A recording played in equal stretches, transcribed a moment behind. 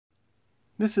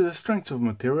This is a strength of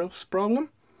materials problem,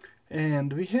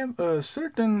 and we have a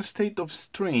certain state of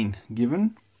strain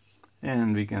given,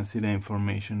 and we can see the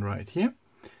information right here.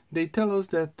 They tell us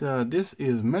that this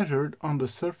is measured on the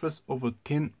surface of a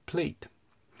thin plate,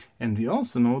 and we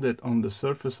also know that on the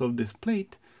surface of this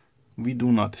plate we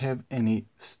do not have any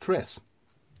stress.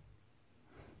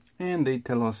 And they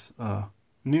tell us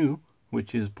nu,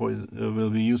 which is will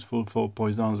be useful for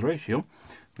Poisson's ratio,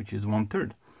 which is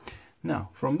 1/3.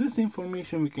 Now, from this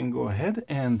information we can go ahead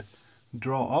and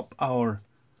draw up our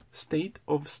state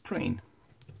of strain.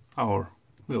 Our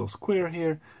little square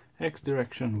here, x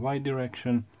direction, y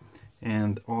direction,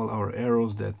 and all our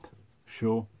arrows that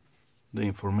show the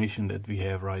information that we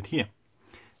have right here.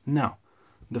 Now,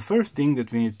 the first thing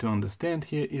that we need to understand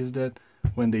here is that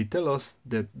when they tell us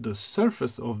that the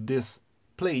surface of this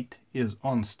plate is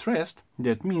unstressed,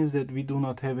 that means that we do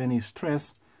not have any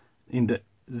stress in the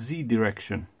z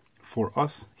direction. For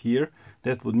us here,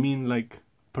 that would mean like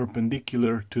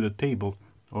perpendicular to the table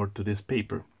or to this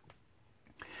paper.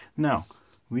 Now,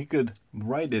 we could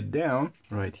write it down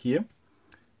right here.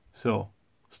 So,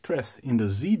 stress in the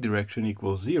z direction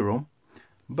equals 0,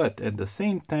 but at the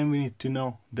same time we need to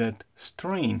know that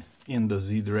strain in the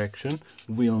z direction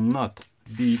will not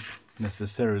be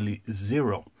necessarily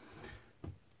 0.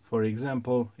 For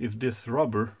example, if this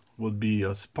rubber would be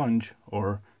a sponge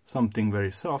or something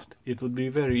very soft, it would be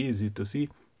very easy to see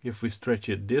if we stretch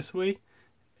it this way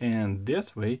and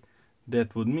this way,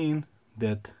 that would mean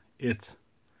that its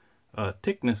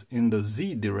thickness in the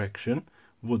z direction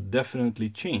would definitely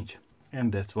change,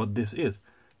 and that's what this is.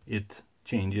 It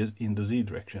changes in the z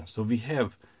direction, so we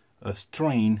have a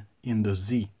strain in the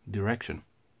z direction.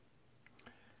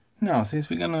 Now, since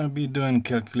we're gonna be doing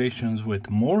calculations with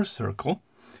Mohr's circle,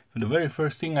 the very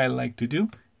first thing I like to do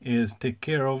is take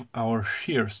care of our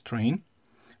shear strain,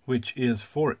 which is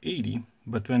 480,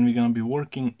 but when we're going to be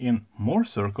working in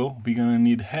Mohr's circle, we're going to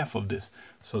need half of this.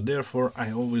 So therefore,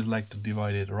 I always like to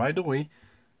divide it right away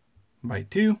by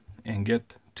 2 and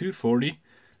get 240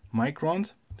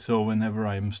 microns. So whenever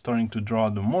I'm starting to draw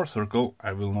the Mohr's circle,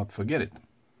 I will not forget it.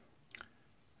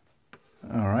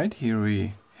 Alright, here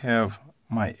we have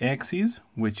my axis,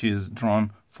 which is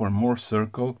drawn for Mohr's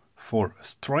circle for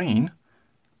strain.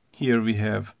 Here we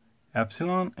have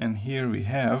epsilon, and here we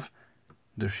have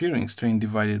the shearing strain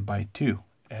divided by 2.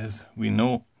 As we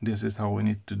know, this is how we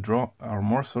need to draw our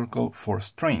Mohr's circle for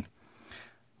strain.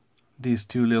 These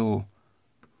two little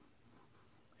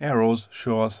arrows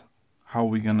show us how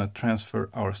we're gonna transfer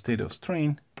our state of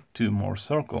strain to Mohr's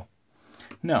circle.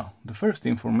 Now, the first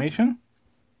information,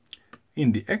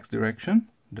 in the x direction,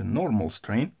 the normal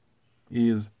strain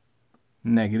is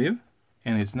negative,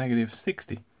 and it's negative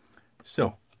 60.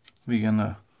 So we're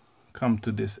gonna come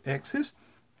to this axis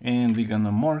and we're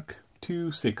gonna mark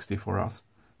 260 for us,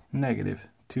 negative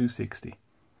 260.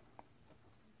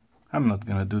 I'm not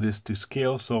gonna do this to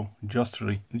scale, so just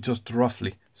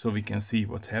roughly, so we can see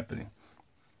what's happening.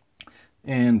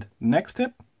 And next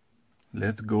step,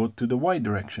 let's go to the y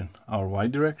direction. Our y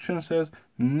direction says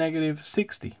negative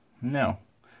 60. Now,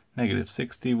 negative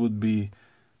 60 would be,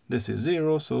 this is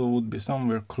 0, so it would be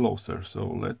somewhere closer. So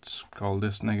let's call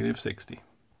this negative 60.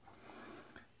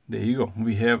 There you go.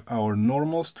 We have our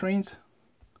normal strains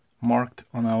marked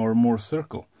on our Mohr's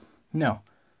circle. Now,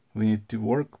 we need to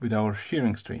work with our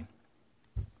shearing strain.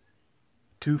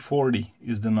 240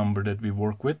 is the number that we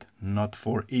work with, not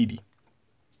 480.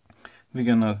 We're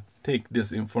gonna take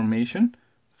this information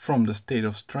from the state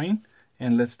of strain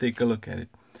and let's take a look at it.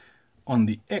 On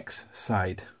the x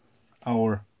side,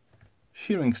 our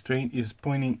shearing strain is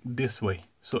pointing this way,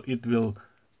 so it will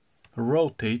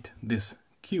rotate this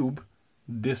cube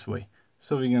this way.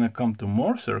 So we're gonna come to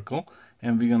Mohr's circle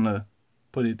and we're gonna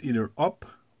put it either up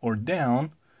or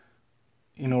down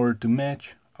in order to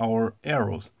match our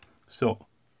arrows. So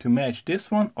to match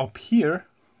this one up here,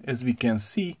 as we can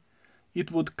see,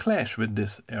 it would clash with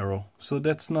this arrow, so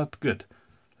that's not good.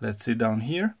 Let's see down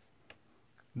here.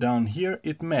 Down here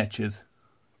it matches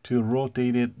to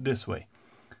rotate it this way.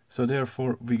 So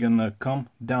therefore we're gonna come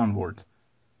downwards.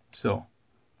 So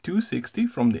 260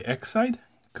 from the x side,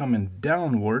 coming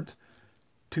downwards,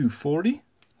 240.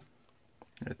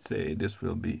 Let's say this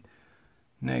will be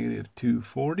negative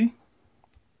 240.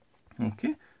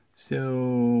 Okay,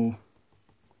 so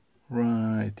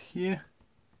right here,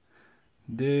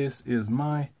 this is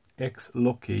my x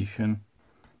location.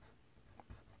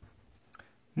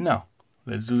 Now,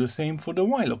 let's do the same for the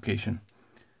y location.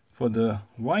 For the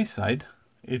y side,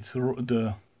 it's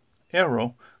the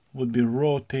arrow would be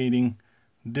rotating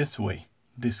this way.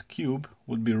 This cube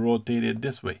would be rotated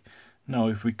this way. Now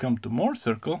if we come to Mohr's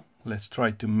circle, let's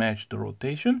try to match the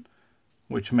rotation.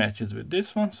 which matches with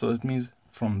this one. So it means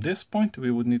from this point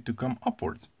we would need to come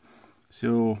upwards.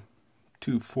 So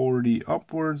 240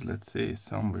 upwards, let's say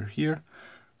somewhere here,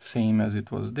 same as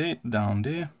it was down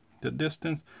there, the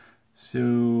distance.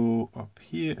 So up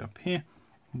here,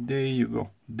 there you go.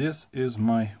 This is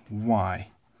my Y.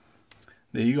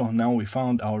 There you go. Now we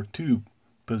found our two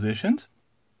positions.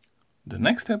 The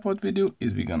next step what we do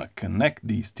is we're gonna connect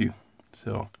these two.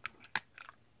 So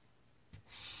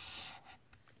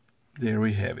there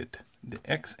we have it, the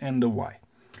X and the Y.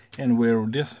 And where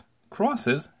this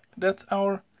crosses, that's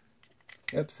our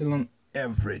epsilon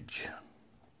average.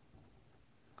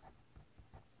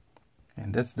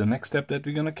 And that's the next step that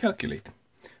we're gonna calculate.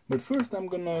 But first I'm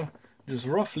gonna just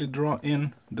roughly draw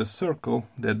in the circle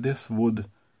that this would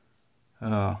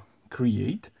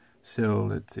create. So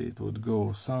let's say it would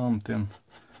go something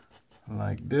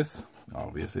like this.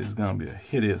 Obviously it's gonna be a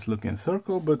hideous looking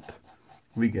circle, but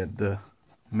we get the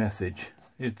message.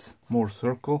 It's more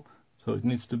circle, so it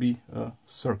needs to be a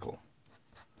circle.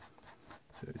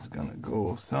 So it's gonna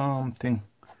go something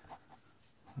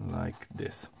like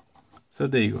this. So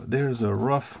there you go. There's a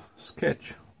rough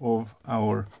sketch of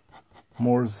our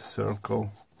Morse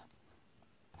circle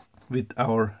with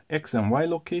our X and Y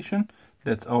location.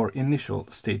 That's our initial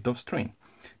state of strain.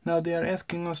 Now they are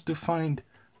asking us to find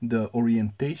the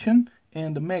orientation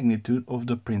and the magnitude of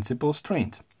the principal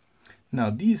strains.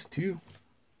 Now these two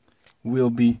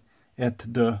will be at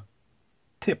the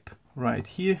tip right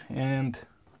here and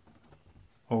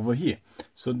over here.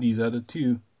 So these are the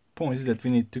 2 points that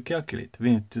we need to calculate.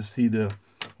 We need to see the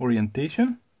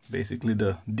orientation, basically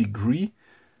the degree,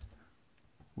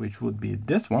 which would be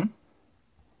this one,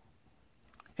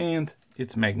 and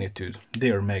its magnitude,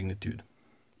 their magnitude.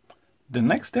 The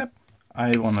next step,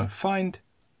 I want to find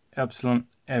epsilon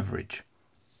average.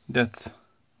 That's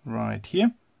right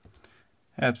here.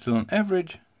 Epsilon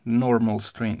average, normal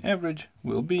strain average,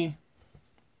 will be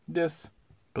this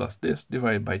plus this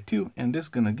divided by 2, and this is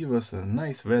gonna give us a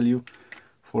nice value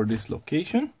for this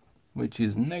location, which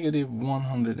is negative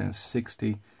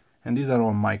 160, and these are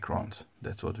all microns.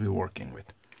 That's what we're working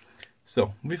with.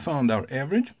 So we found our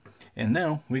average, and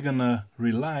now we're gonna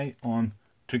rely on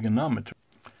trigonometry,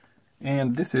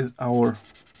 and this is our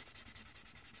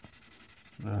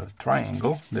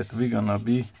triangle that we're gonna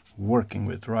be working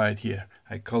with right here.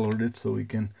 I colored it so we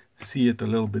can see it a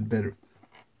little bit better.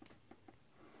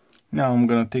 Now I'm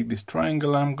gonna take this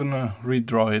triangle, I'm gonna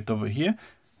redraw it over here,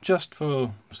 just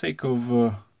for sake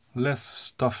of less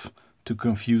stuff to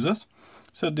confuse us.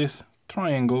 So this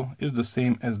triangle is the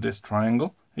same as this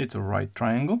triangle. It's a right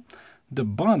triangle. The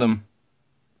bottom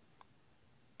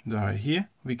right here,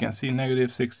 we can see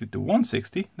negative 60 to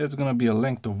 160. That's gonna be a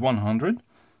length of 100.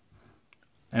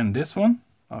 And this one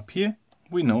up here,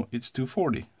 we know it's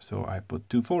 240, so I put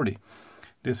 240.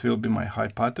 This will be my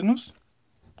hypotenuse,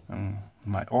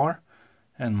 my R,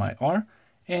 and my R.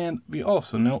 And we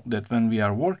also know that when we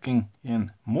are working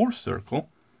in Morse circle,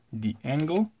 the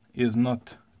angle is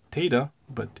not theta,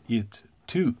 but it's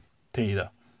 2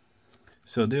 theta.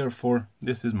 So therefore,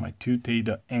 this is my 2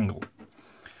 theta angle.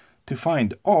 To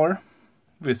find R,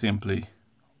 we simply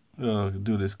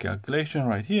do this calculation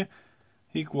right here,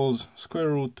 equals square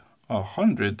root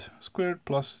 100 squared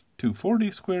plus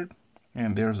 240 squared,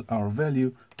 and there's our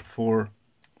value for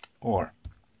R.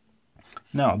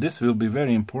 Now this will be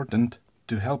very important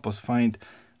to help us find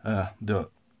the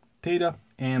theta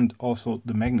and also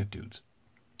the magnitudes.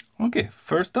 Okay,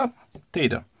 first up,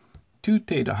 theta. 2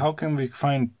 theta, how can we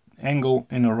find angle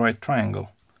in a right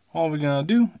triangle? All we're gonna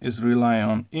do is rely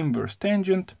on inverse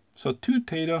tangent. So 2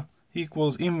 theta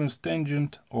equals inverse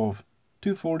tangent of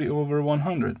 240 over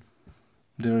 100.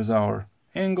 There's our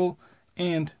angle,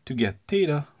 and to get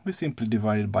theta, we simply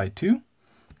divide it by 2.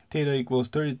 Theta equals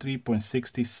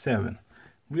 33.67.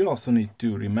 We also need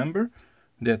to remember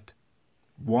that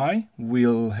Y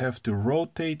will have to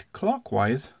rotate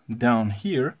clockwise down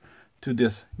here to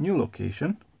this new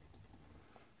location.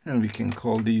 And we can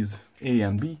call these A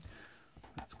and B.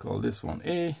 Let's call this one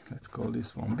A, let's call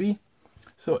this one B.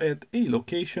 So at A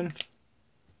location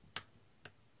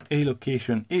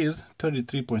is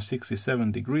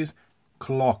 33.67 degrees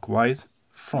clockwise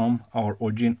from our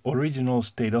original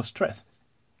state of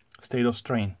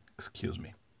strain, excuse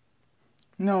me.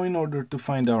 Now in order to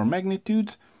find our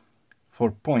magnitudes,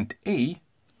 for point A,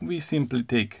 we simply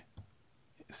take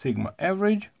sigma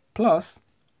average plus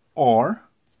R,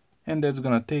 and that's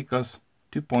gonna take us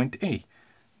to point A.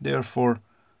 Therefore,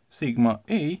 sigma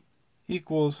A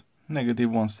equals negative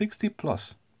 160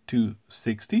 plus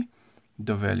 260,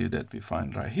 the value that we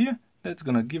find right here. That's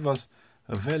gonna give us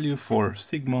a value for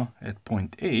sigma at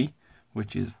point A,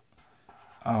 which is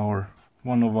our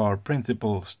one of our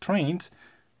principal strains,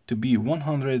 to be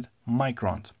 100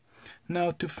 microns.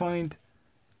 Now to find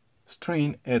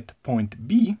strain at point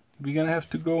B, we're gonna have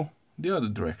to go the other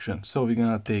direction. So we're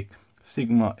gonna take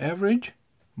sigma average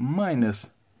minus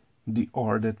the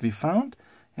R that we found,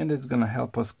 and that's gonna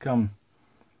help us come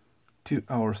to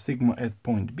our sigma at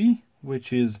point B,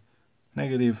 which is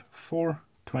negative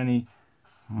 420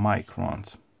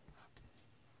 microns.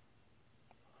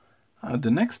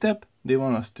 The next step, they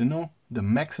want us to know the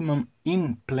maximum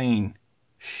in-plane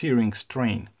shearing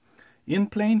strain.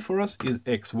 In-plane for us is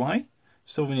XY,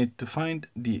 so we need to find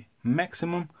the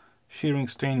maximum shearing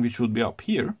strain, which would be up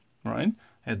here, right,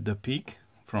 at the peak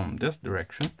from this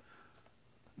direction,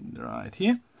 right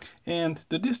here. And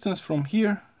the distance from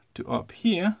here to up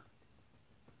here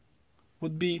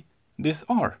would be this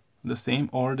R, the same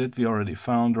R that we already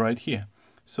found right here.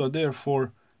 So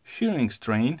therefore, shearing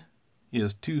strain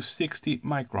is 260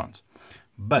 microns.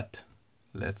 But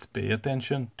let's pay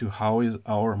attention to how is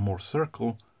our Morse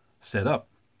circle set up.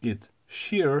 It's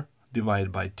shear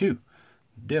divided by 2.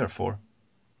 Therefore,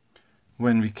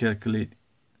 when we calculate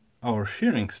our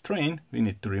shearing strain, we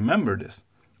need to remember this.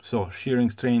 So shearing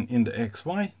strain in the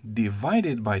XY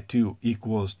divided by 2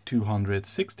 equals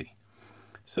 260.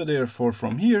 So therefore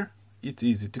from here, it's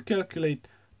easy to calculate.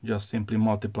 Just simply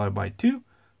multiply by 2.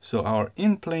 So our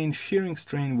in-plane shearing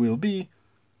strain will be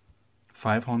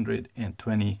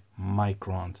 520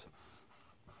 microns.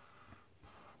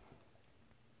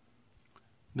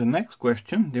 The next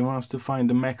question, they want us to find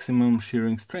the maximum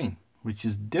shearing strain, which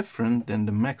is different than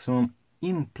the maximum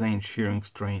in-plane shearing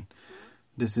strain.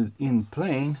 This is in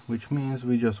plane, which means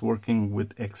we're just working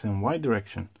with X and Y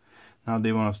direction. Now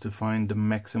they want us to find the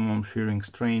maximum shearing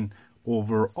strain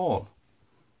overall.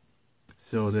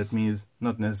 So that means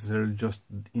not necessarily just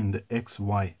in the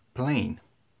XY plane.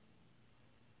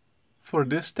 For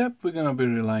this step, we're going to be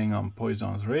relying on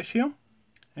Poisson's ratio.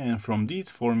 And from these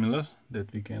formulas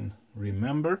that we can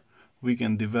remember, we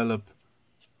can develop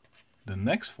the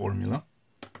next formula,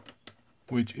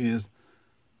 which is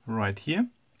right here.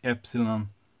 Epsilon,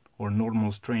 or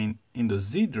normal strain in the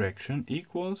Z direction,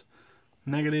 equals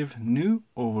negative nu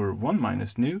over 1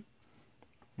 minus nu,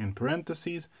 in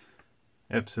parentheses,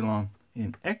 epsilon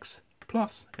in X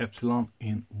plus epsilon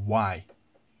in Y.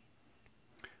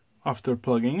 After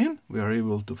plugging in, we are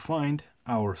able to find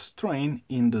our strain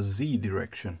in the Z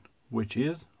direction, which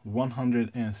is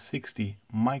 160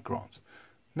 microns.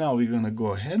 Now we're going to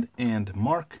go ahead and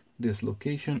mark this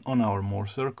location on our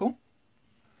Morse circle.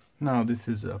 Now this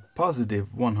is a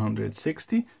positive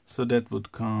 160, so that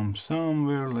would come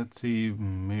somewhere, let's see,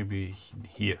 maybe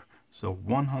here. So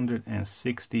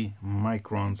 160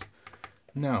 microns.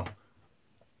 Now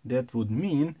that would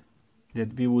mean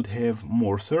that we would have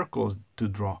more circles to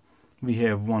draw. We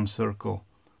have one circle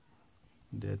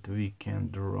that we can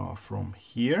draw from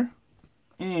here,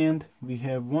 and we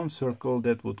have one circle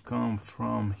that would come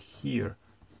from here.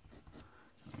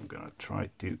 I'm gonna try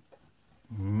to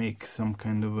make some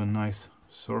kind of a nice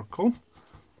circle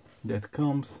that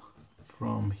comes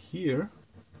from here.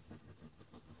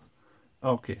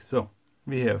 Okay, so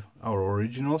we have our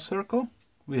original circle,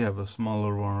 we have a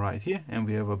smaller one right here, and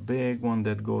we have a big one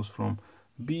that goes from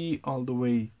B all the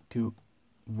way to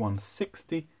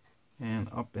 160 and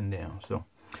up and down. So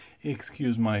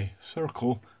excuse my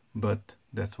circle, but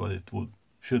that's what it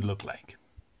should look like.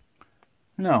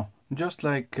 Now, just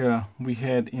like we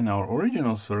had in our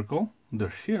original circle, the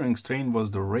shearing strain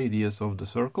was the radius of the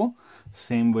circle.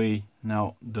 Same way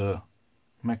now the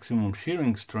maximum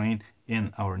shearing strain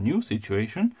in our new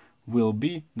situation will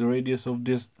be the radius of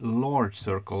this large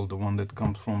circle, the one that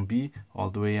comes from B all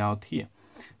the way out here.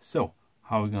 So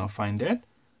how are we going to find that?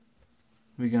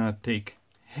 We're going to take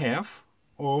half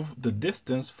of the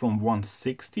distance from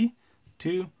 160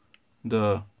 to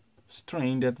the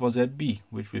strain that was at B,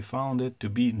 which we found it to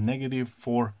be negative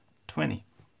 420.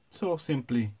 So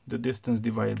simply the distance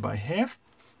divided by half.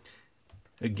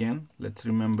 Again, let's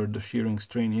remember the shearing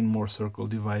strain in Morse circle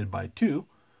divided by 2.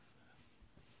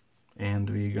 And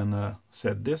we're gonna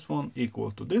set this one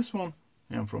equal to this one.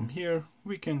 And from here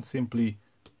we can simply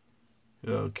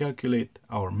calculate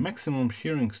our maximum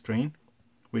shearing strain,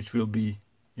 which will be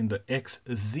in the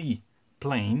XZ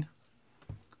plane,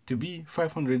 to be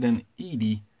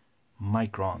 580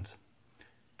 microns.